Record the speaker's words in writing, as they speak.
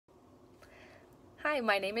Hi,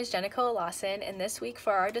 my name is Jenica Lawson, and this week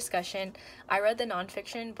for our discussion, I read the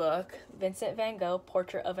nonfiction book, Vincent van Gogh,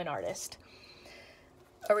 Portrait of an Artist.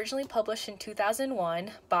 Originally published in 2001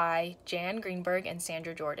 by Jan Greenberg and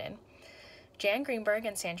Sandra Jordan. Jan Greenberg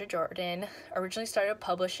and Sandra Jordan originally started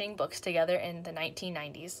publishing books together in the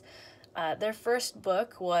 1990s. Their first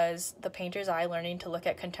book was The Painter's Eye, Learning to Look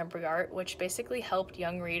at Contemporary Art, which basically helped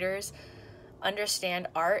young readers understand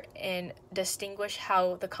art and distinguish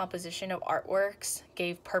how the composition of artworks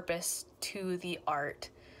gave purpose to the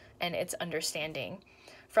art and its understanding.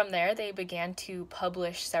 From there, they began to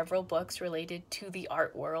publish several books related to the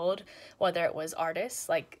art world, whether it was artists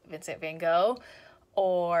like Vincent van Gogh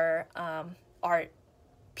or art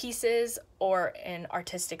pieces or an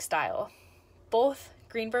artistic style. Both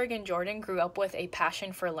Greenberg and Jordan grew up with a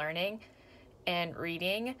passion for learning and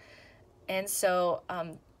reading, and so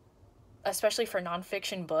especially for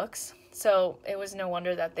nonfiction books. So it was no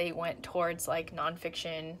wonder that they went towards like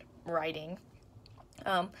nonfiction writing.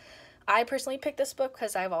 I personally picked this book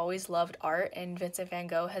because I've always loved art, and Vincent van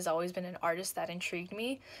Gogh has always been an artist that intrigued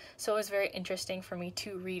me. So it was very interesting for me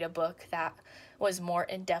to read a book that was more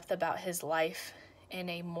in depth about his life in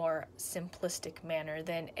a more simplistic manner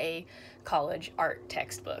than a college art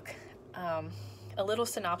textbook. A little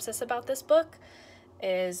synopsis about this book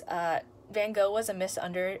is Van Gogh was a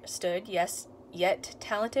misunderstood, yet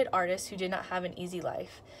talented artist who did not have an easy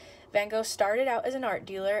life. Van Gogh started out as an art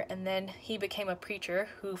dealer, and then he became a preacher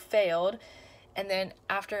who failed, and then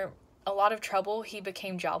after a lot of trouble, he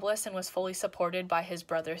became jobless and was fully supported by his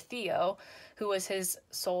brother Theo, who was his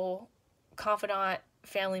sole confidant,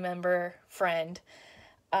 family member, friend.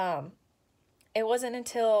 It wasn't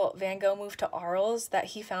until Van Gogh moved to Arles that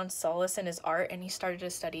he found solace in his art, and he started to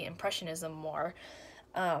study Impressionism more.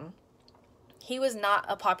 He was not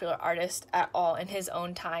a popular artist at all in his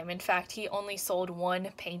own time. In fact, he only sold one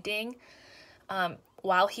painting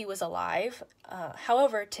while he was alive.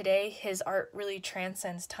 However, today his art really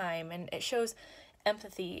transcends time, and it shows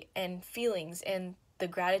empathy and feelings and the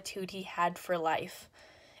gratitude he had for life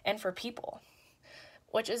and for people,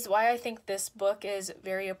 which is why I think this book is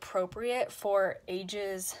very appropriate for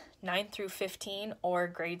ages 9 through 15 or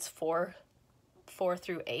grades 4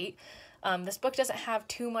 through 8. This book doesn't have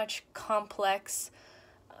too much complex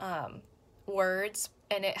words,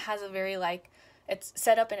 and it has a very it's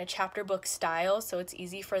set up in a chapter book style, so it's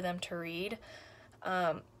easy for them to read.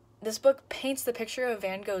 This book paints the picture of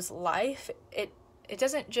Van Gogh's life. It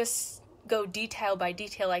doesn't just go detail by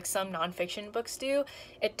detail like some nonfiction books do.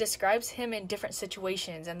 It describes him in different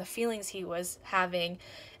situations and the feelings he was having,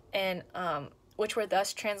 and which were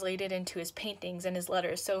thus translated into his paintings and his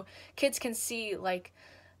letters, so kids can see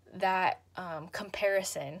that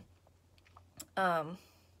comparison.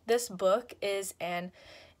 This book is an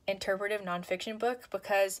interpretive nonfiction book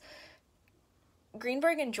because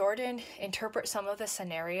Greenberg and Jordan interpret some of the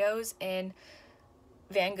scenarios in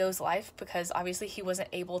Van Gogh's life, because obviously he wasn't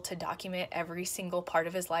able to document every single part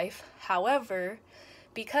of his life. However,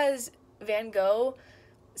 because Van Gogh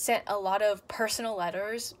sent a lot of personal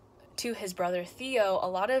letters to his brother Theo, a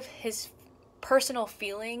lot of his personal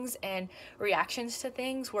feelings and reactions to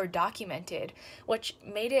things were documented, which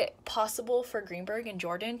made it possible for Greenberg and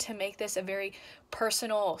Jordan to make this a very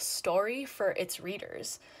personal story for its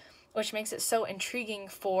readers, which makes it so intriguing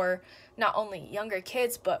for not only younger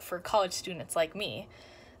kids, but for college students like me.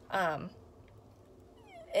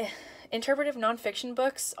 Interpretive nonfiction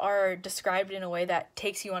books are described in a way that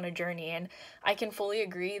takes you on a journey, and I can fully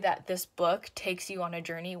agree that this book takes you on a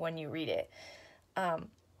journey when you read it.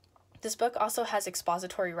 This book also has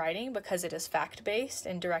expository writing because it is fact-based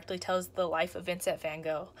and directly tells the life of Vincent van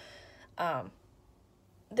Gogh.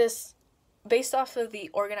 Based off of the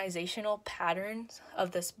organizational patterns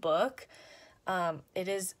of this book,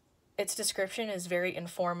 its description is very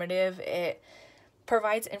informative. It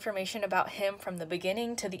provides information about him from the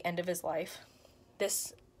beginning to the end of his life.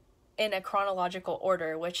 This in a chronological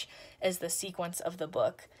order, which is the sequence of the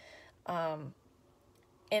book.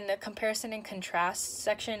 In the comparison and contrast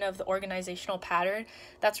section of the organizational pattern,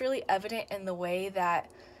 that's really evident in the way that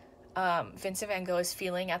Vincent van Gogh is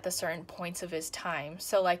feeling at the certain points of his time.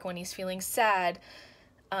 So when he's feeling sad,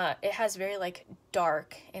 it has very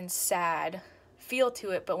dark and sad feel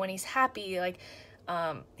to it, but when he's happy,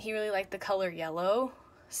 he really liked the color yellow.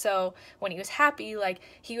 So when he was happy,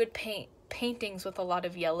 he would paint paintings with a lot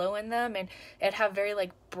of yellow in them, and it'd have very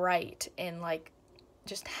bright and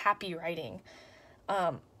just happy writing.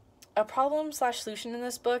 A problem/solution in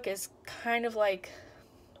this book is kind of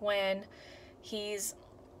when he's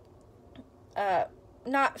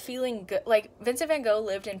not feeling good. Vincent van Gogh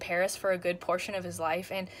lived in Paris for a good portion of his life,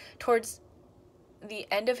 and towards the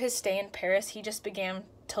end of his stay in Paris, he just began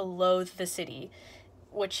to loathe the city,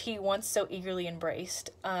 which he once so eagerly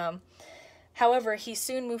embraced. However, he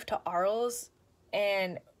soon moved to Arles,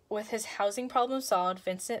 and with his housing problem solved,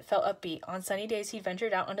 Vincent felt upbeat. On sunny days, he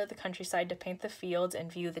ventured out into the countryside to paint the fields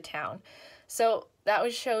and view the town. So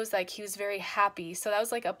that shows like he was very happy. So that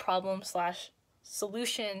was like a problem slash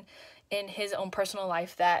solution in his own personal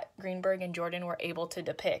life that Greenberg and Jordan were able to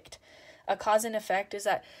depict. A cause and effect is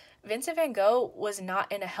that Vincent van Gogh was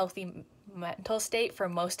not in a healthy mental state for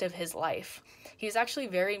most of his life. He was actually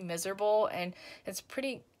very miserable, and it's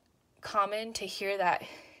pretty common to hear that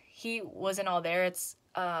he wasn't all there. It's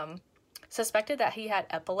suspected that he had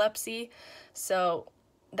epilepsy, so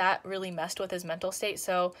that really messed with his mental state.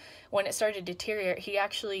 So when it started to deteriorate, he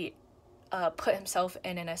actually put himself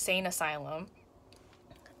in an insane asylum.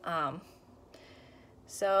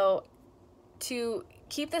 So to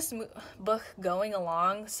keep this book going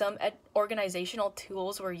along, some organizational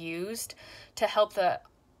tools were used to help the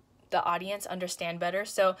audience understand better.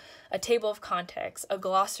 So a table of context, a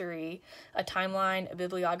glossary, a timeline, a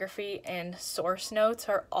bibliography, and source notes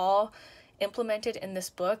are all implemented in this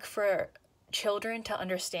book for children to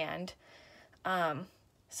understand.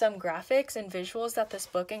 Some graphics and visuals that this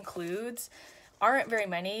book includes aren't very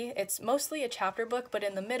many. It's mostly a chapter book, but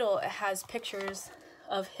in the middle it has pictures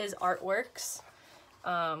of his artworks,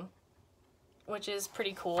 which is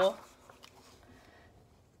pretty cool.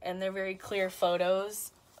 And they're very clear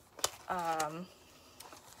photos.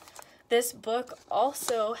 This book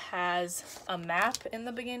also has a map in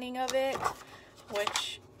the beginning of it,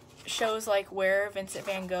 which shows like where Vincent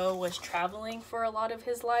van Gogh was traveling for a lot of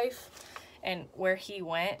his life and where he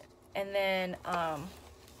went. And then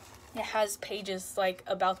it has pages like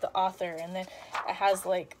about the author, and then it has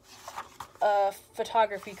like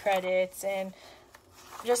photography credits and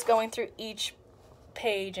just going through each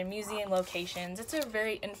page and museum locations. It's a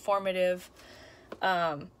very informative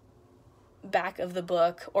back of the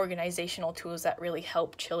book, organizational tools that really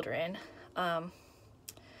help children.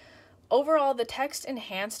 Overall, the text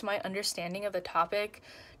enhanced my understanding of the topic,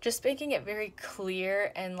 just making it very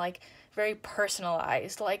clear and like very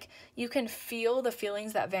personalized. Like you can feel the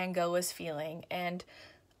feelings that Van Gogh was feeling, and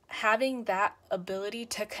having that ability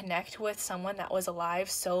to connect with someone that was alive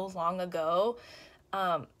so long ago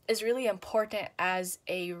is really important as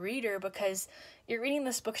a reader, because you're reading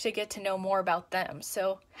this book to get to know more about them.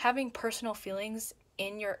 So having personal feelings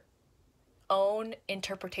in your own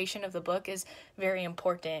interpretation of the book is very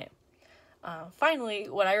important. Finally,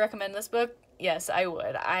 would I recommend this book? Yes, I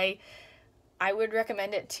would. I would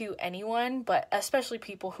recommend it to anyone, but especially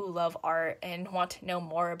people who love art and want to know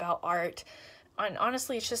more about art. And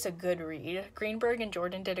honestly, it's just a good read. Greenberg and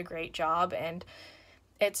Jordan did a great job, and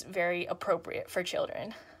it's very appropriate for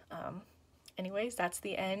children. Anyways, that's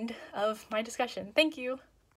the end of my discussion. Thank you.